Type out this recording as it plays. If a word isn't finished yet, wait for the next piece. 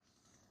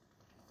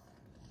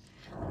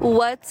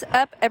What's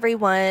up,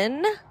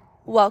 everyone?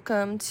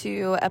 Welcome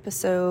to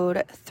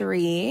episode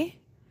 3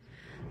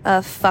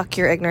 of Fuck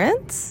Your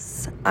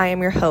Ignorance. I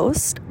am your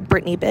host,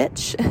 Brittany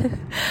Bitch.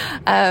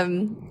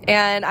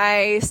 And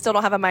I still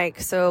don't have a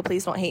mic, so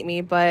please don't hate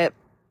me, but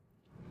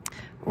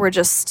we're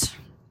just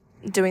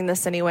doing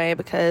this anyway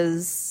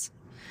because,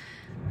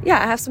 I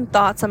have some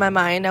thoughts on my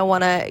mind I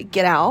want to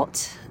get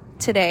out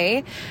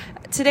today.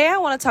 Today I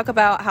want to talk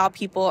about how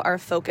people are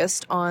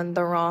focused on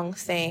the wrong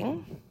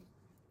thing.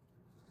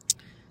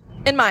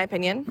 In my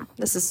opinion,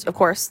 this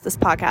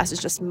podcast is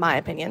just my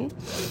opinion.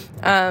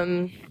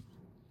 But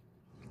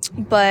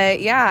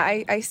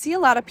yeah, I see a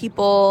lot of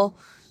people,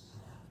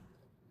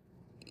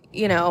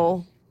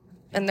 in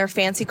their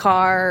fancy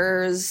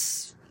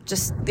cars.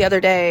 Just the other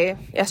day,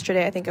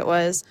 yesterday, I think it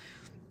was,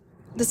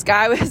 this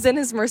guy was in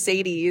his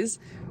Mercedes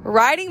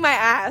riding my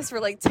ass for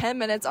like 10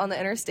 minutes on the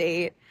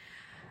interstate.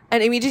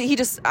 And I mean,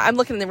 I'm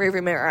looking in the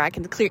rearview mirror. I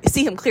can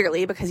see him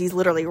clearly because he's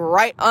literally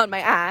right on my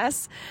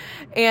ass.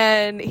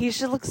 And he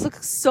just looks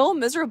so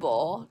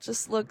miserable.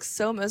 Just looks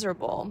so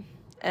miserable.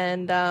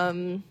 And,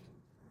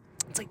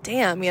 it's like,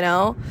 damn,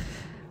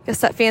 guess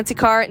that fancy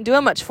car ain't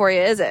doing much for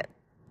you, is it?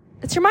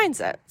 It's your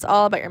mindset. It's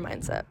all about your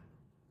mindset.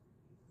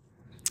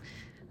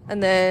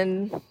 And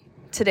then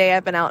today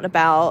I've been out and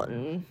about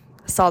and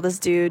saw this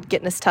dude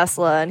getting his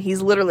Tesla, and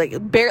he's literally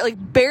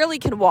barely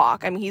can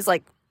walk. I mean, he's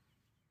like,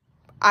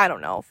 I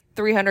don't know,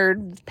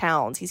 300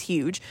 pounds. He's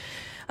huge.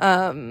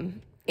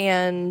 And,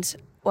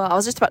 well, I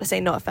was just about to say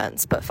no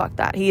offense, but fuck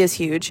that. He is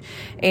huge.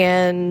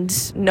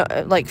 And no,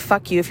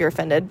 fuck you if you're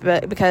offended,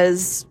 but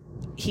because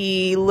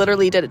he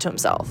literally did it to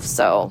himself.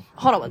 So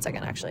hold on one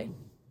second, actually.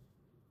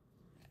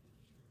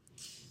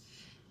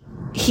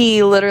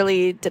 He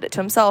literally did it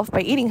to himself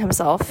by eating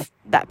himself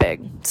that big.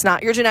 It's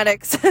not your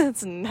genetics.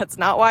 That's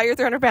not why you're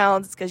 300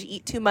 pounds. It's because you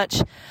eat too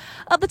much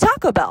of the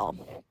Taco Bell.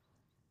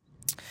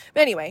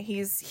 But anyway,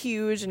 he's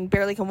huge and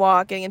barely can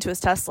walk, getting into his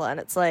Tesla. And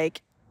it's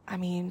like, I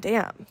mean,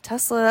 damn,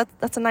 Tesla,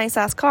 that's a nice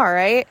ass car,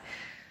 right?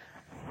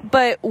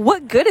 But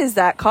what good is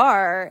that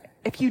car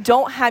if you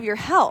don't have your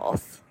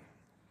health?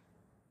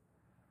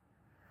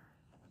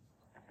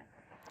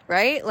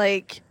 Right?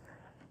 Like,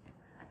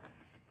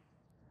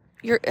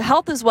 your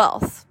health is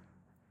wealth.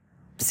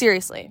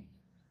 Seriously.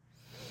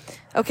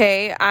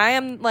 Okay, I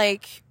am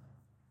like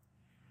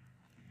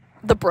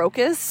the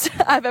brokest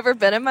I've ever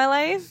been in my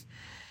life.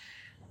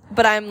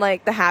 But I'm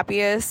like the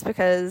happiest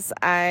because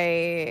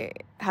I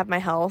have my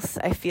health.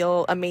 I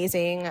feel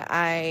amazing.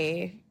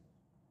 I've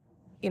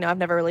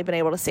never really been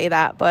able to say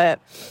that,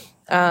 but,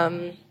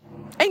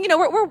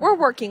 we're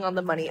working on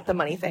the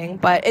money thing.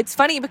 But it's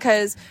funny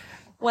because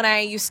when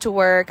I used to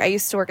work a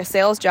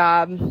sales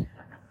job,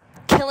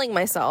 killing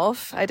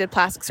myself. I did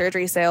plastic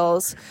surgery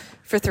sales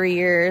for 3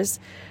 years.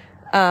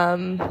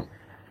 And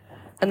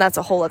that's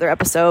a whole other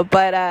episode,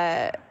 but,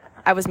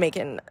 I was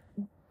making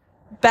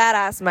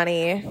badass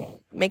money,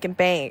 making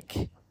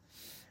bank,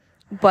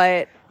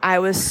 but I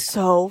was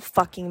so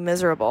fucking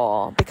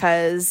miserable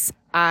because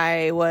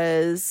I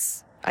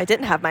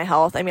didn't have my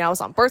health. I mean, I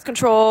was on birth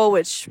control,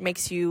 which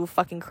makes you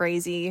fucking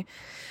crazy.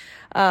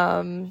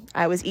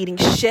 I was eating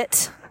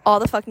shit all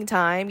the fucking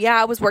time. Yeah,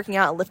 I was working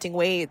out and lifting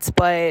weights,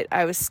 but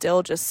I was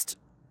still just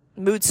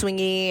mood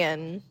swingy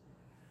and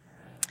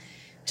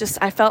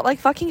I felt like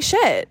fucking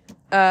shit.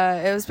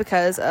 It was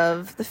because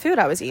of the food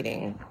I was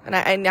eating. And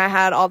I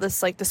had all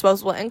this like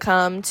disposable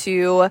income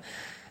to,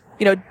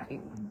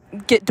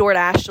 get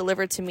DoorDash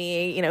delivered to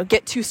me,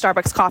 get 2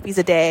 Starbucks coffees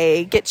a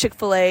day, get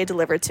Chick-fil-A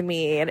delivered to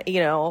me, and,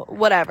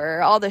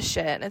 whatever, all this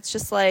shit. And it's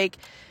just like,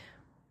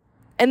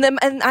 and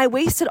I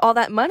wasted all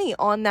that money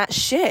on that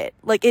shit.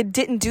 Like, it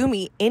didn't do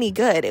me any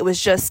good. It was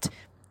just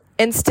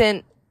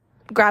instant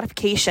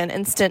gratification,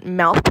 instant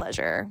mouth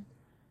pleasure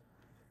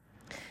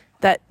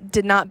that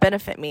did not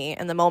benefit me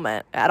in the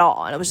moment at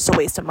all. And it was just a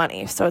waste of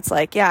money. So it's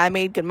like, yeah, I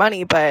made good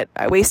money, but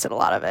I wasted a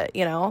lot of it,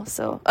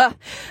 So,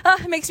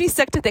 it makes me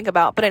sick to think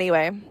about. But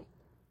anyway.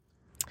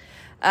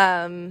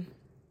 But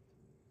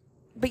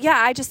yeah,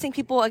 I just think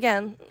people,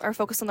 again, are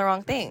focused on the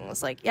wrong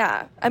things. Like,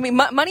 yeah, I mean,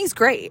 money's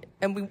great.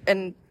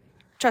 And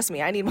trust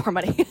me, I need more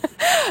money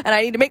and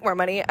I need to make more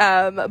money.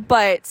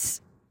 But,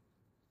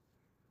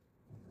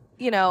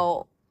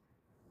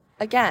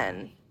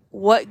 again,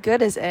 what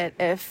good is it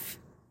if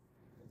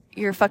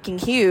you're fucking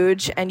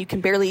huge and you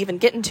can barely even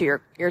get into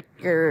your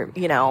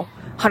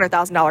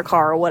 $100,000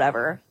 car or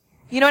whatever?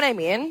 You know what I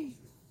mean?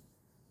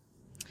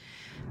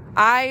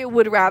 I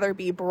would rather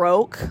be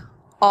broke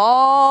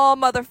all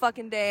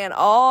motherfucking day if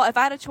I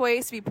had a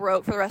choice, be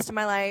broke for the rest of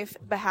my life,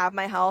 but have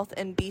my health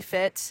and be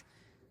fit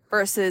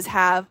versus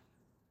have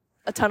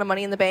a ton of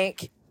money in the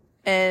bank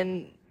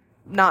and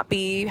not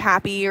be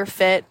happy or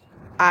fit.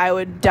 I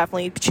would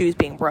definitely choose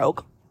being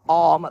broke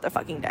all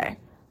motherfucking day.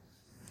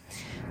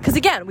 Because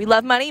again, we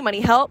love money.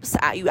 Money helps.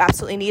 You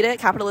absolutely need it.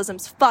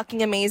 Capitalism's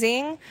fucking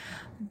amazing.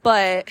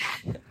 But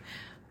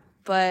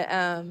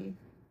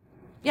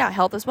yeah,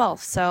 health is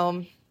wealth.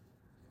 So,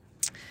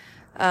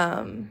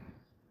 yeah.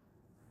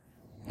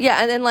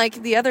 And then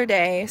like the other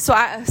day,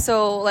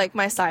 so like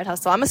my side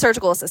hustle, I'm a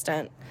surgical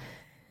assistant.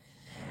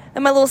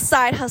 And my little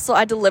side hustle,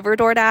 I deliver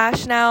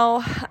DoorDash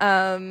now.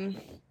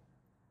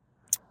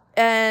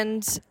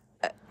 And,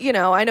 you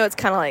know, I know it's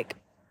kind of like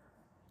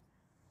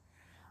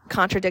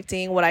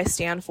contradicting what I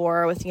stand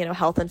for with, you know,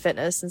 health and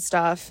fitness and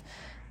stuff.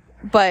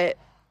 But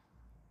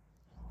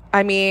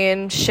I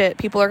mean, shit,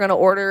 people are going to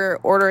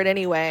order it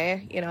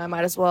anyway. You know, I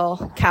might as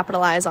well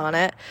capitalize on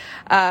it.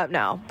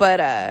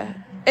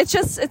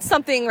 It's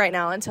something right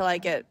now until I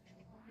get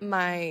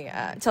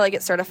until I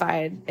get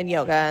certified in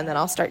yoga, and then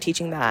I'll start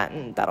teaching that,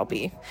 and that'll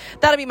be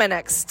my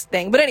next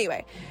thing. But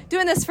anyway,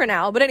 doing this for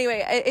now. But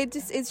anyway,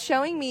 it's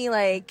showing me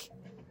like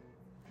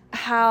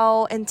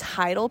how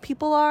entitled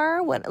people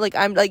are when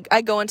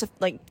I go into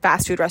like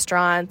fast food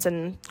restaurants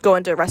and go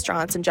into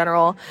restaurants in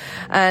general,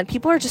 and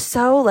people are just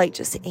so like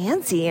just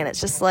antsy, and it's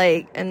just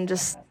like, and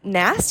just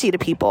nasty to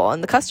people,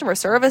 and the customer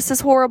service is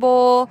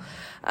horrible.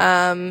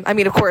 I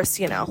mean, of course,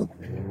 you know,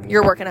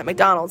 you're working at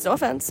McDonald's, no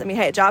offense. I mean,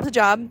 hey, a job's a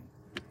job.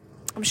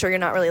 I'm sure you're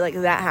not really like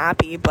that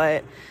happy,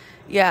 but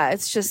yeah,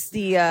 it's just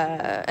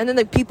and then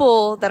the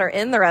people that are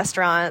in the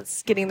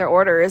restaurants getting their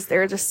orders,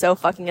 they're just so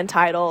fucking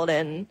entitled,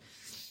 and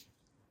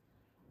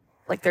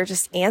like they're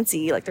just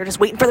antsy, like they're just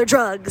waiting for their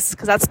drugs,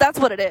 because that's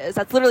what it is.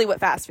 That's literally what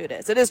fast food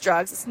is. It is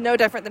drugs. It's no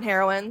different than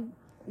heroin,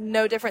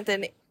 no different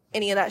than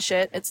any of that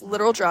shit. It's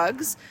literal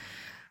drugs,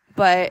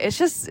 but it's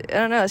just, I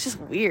don't know, it's just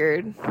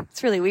weird.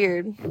 It's really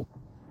weird.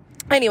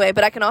 Anyway,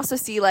 but I can also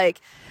see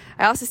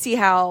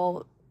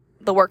how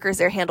the workers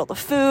there handle the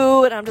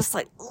food, and I'm just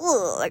like,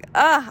 ugh, like,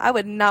 I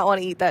would not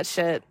want to eat that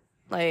shit.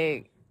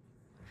 Like,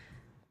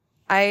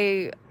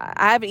 I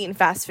haven't eaten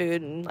fast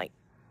food in like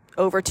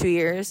over 2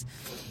 years,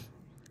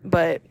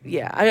 but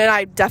yeah, I mean,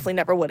 I definitely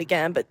never would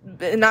again, but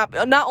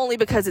not only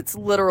because it's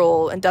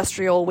literal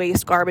industrial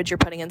waste garbage you're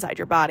putting inside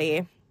your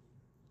body,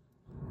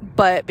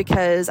 but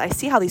because I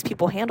see how these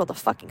people handle the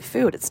fucking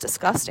food. It's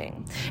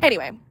disgusting.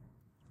 Anyway,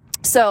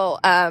 so,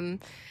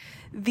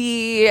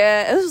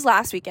 this was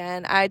last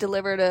weekend. I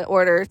delivered an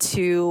order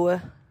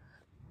to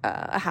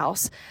a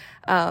house.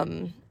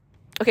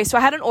 Okay, so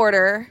I had an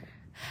order.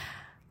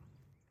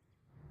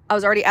 I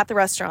was already at the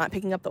restaurant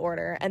picking up the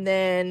order, and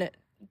then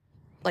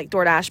like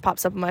DoorDash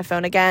pops up on my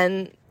phone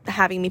again,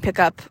 having me pick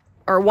up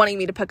or wanting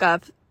me to pick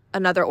up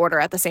another order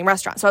at the same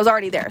restaurant. So I was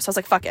already there. So I was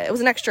like, fuck it. It was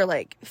an extra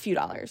like few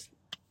dollars.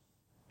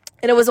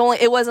 And it was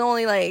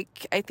only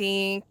like, I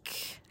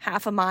think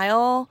half a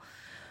mile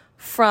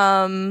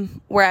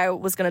from where I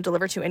was going to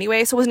deliver to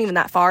anyway. So it wasn't even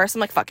that far. So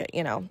I'm like, fuck it,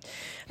 you know.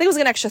 I think it was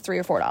an extra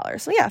 $3 or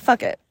 $4. So yeah,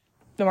 fuck it.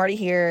 I'm already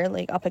here.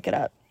 Like, I'll pick it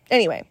up.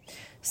 Anyway,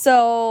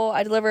 so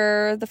I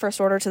deliver the first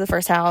order to the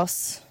first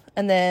house.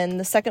 And then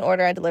the second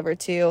order I delivered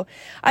to,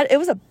 it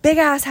was a big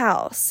ass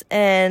house.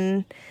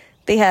 And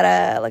they had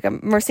a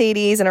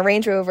Mercedes and a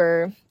Range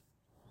Rover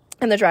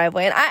in the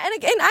driveway. And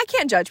I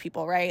can't judge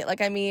people, right?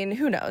 Like, I mean,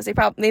 who knows?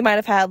 They might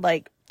have had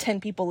like 10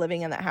 people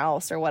living in that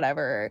house or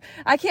whatever.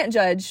 I can't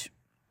judge,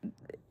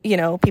 you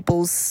know,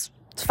 people's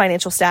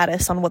financial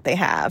status on what they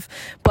have,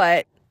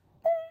 but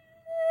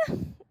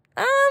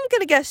I'm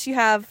gonna guess you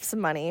have some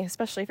money,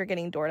 especially if you're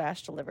getting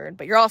DoorDash delivered,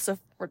 but you're also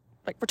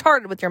like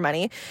retarded with your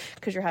money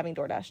because you're having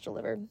DoorDash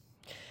delivered.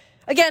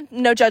 Again,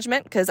 no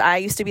judgment, because I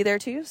used to be there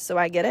too, so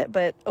I get it,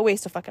 but a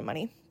waste of fucking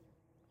money.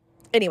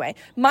 Anyway,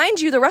 mind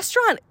you, the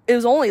restaurant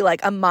is only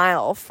like a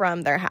mile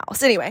from their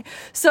house. Anyway,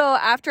 so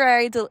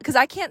after because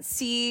I can't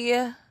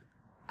see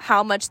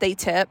how much they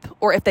tip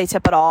or if they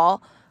tip at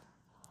all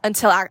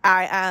until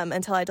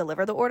I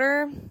deliver the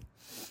order.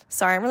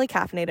 Sorry, I'm really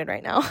caffeinated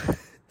right now.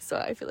 So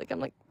I feel like I'm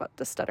like about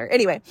to stutter.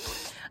 Anyway,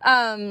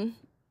 so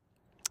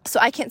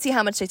I can't see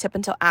how much they tip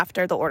until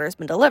after the order has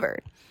been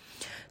delivered.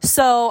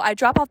 So I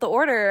drop off the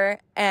order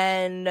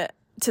and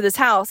to this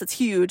house. It's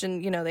huge,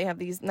 and you know, they have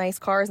these nice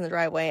cars in the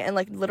driveway, and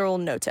like literal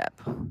no tip.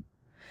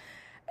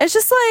 It's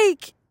just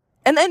like,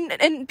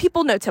 and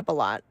people no tip a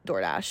lot,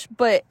 DoorDash,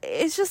 but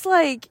it's just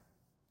like,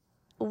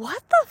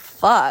 what the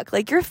fuck?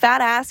 Like, your fat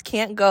ass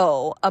can't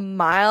go a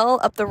mile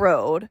up the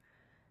road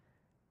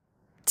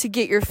to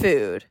get your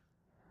food,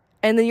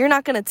 and then you're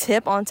not gonna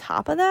tip on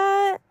top of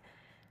that?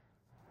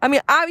 I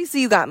mean,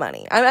 obviously you got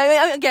money. I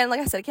mean, again, like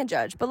I said, I can't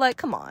judge, but like,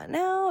 come on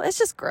now. It's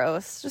just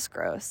gross. Just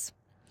gross.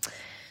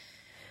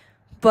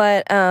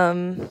 But,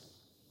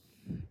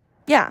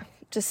 yeah,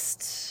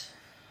 just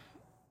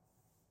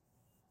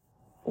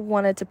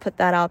wanted to put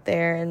that out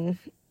there and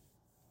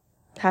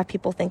have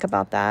people think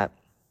about that.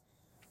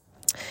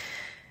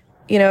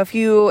 You know, if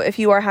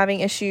you are having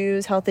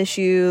issues, health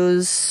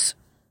issues,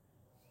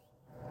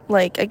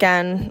 like,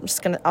 again,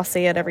 I'll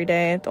say it every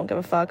day, don't give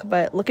a fuck,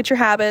 but look at your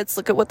habits,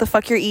 look at what the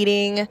fuck you're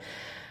eating.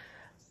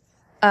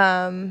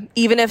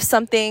 Even if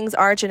some things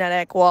are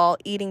genetic, well,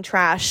 eating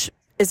trash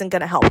isn't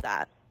going to help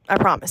that. I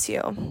promise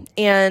you.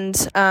 And,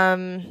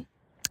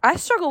 I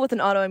struggle with an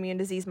autoimmune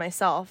disease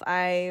myself.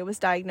 I was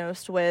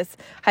diagnosed with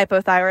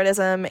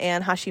hypothyroidism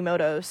and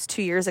Hashimoto's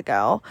 2 years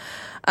ago.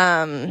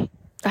 I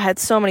had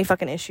so many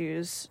fucking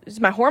issues.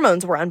 My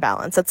hormones were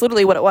unbalanced. That's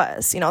literally what it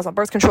was. You know, I was on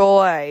birth control.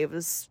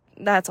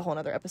 That's a whole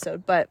nother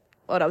episode, but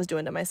what I was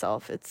doing to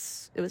myself,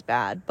 it was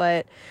bad.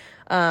 But,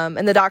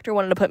 and the doctor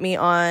wanted to put me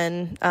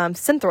on,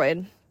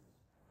 Synthroid,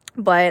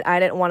 but I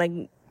didn't want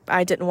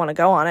to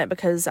go on it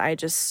because I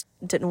just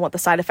didn't want the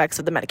side effects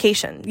of the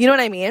medication. You know what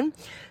I mean?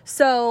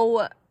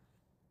 So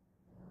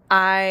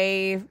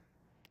I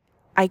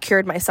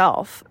cured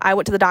myself. I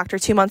went to the doctor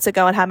 2 months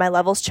ago and had my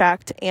levels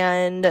checked,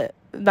 and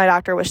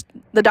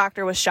the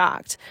doctor was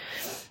shocked.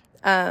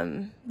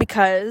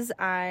 Because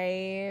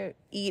I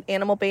eat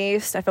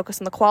animal-based, I focus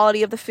on the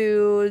quality of the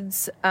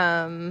foods,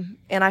 and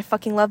I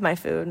fucking love my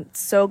food. It's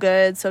so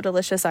good, so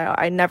delicious.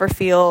 I never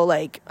feel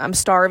like I'm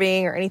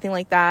starving or anything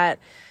like that.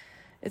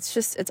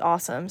 It's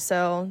awesome.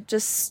 So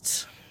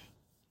just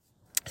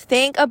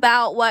think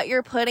about what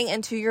you're putting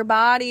into your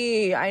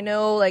body. I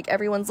know, like,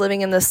 everyone's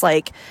living in this,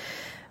 like,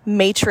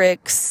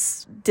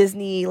 Matrix,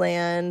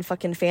 Disneyland,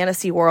 fucking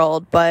fantasy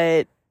world,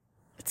 but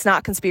it's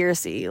not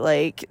conspiracy.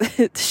 Like,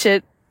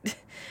 shit,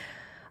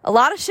 a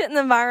lot of shit in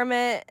the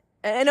environment.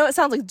 I know it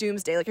sounds like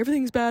doomsday, like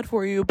everything's bad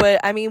for you,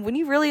 but I mean, when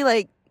you really,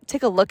 like,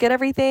 take a look at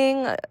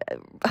everything,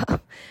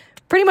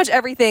 pretty much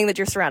everything that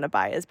you're surrounded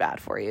by is bad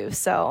for you.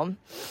 So,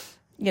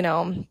 you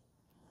know,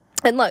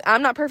 and look,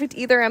 I'm not perfect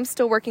either. I'm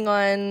still working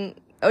on,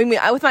 I mean,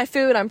 with my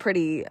food, I'm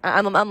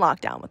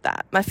locked down with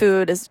that. My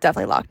food is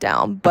definitely locked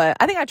down, but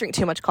I think I drink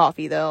too much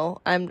coffee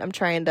though. I'm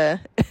trying to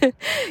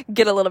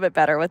get a little bit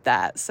better with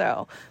that.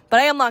 So,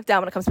 but I am locked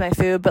down when it comes to my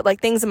food, but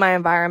like things in my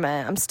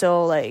environment, I'm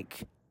still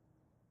like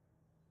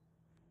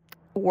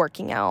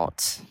working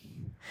out,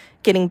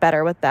 getting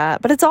better with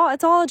that. But it's all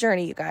a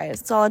journey, you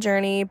guys. It's all a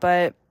journey,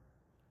 but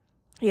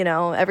you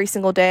know, every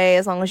single day,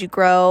 as long as you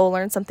grow,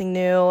 learn something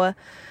new,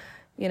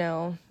 you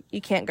know, you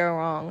can't go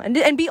wrong.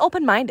 And be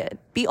open-minded.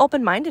 Be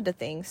open-minded to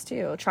things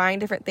too. Trying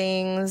different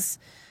things.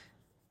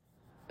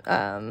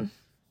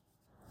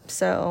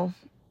 So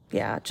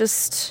yeah,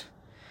 just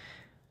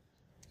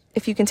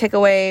if you can take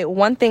away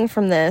one thing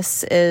from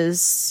this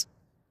is,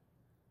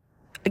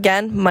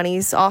 again,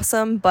 money's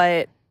awesome,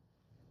 but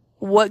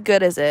what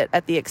good is it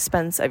at the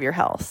expense of your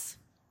health?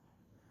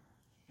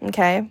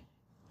 Okay?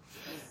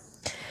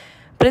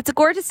 But it's a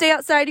gorgeous day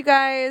outside, you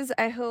guys.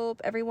 I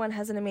hope everyone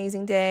has an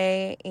amazing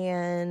day,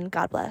 and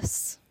God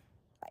bless.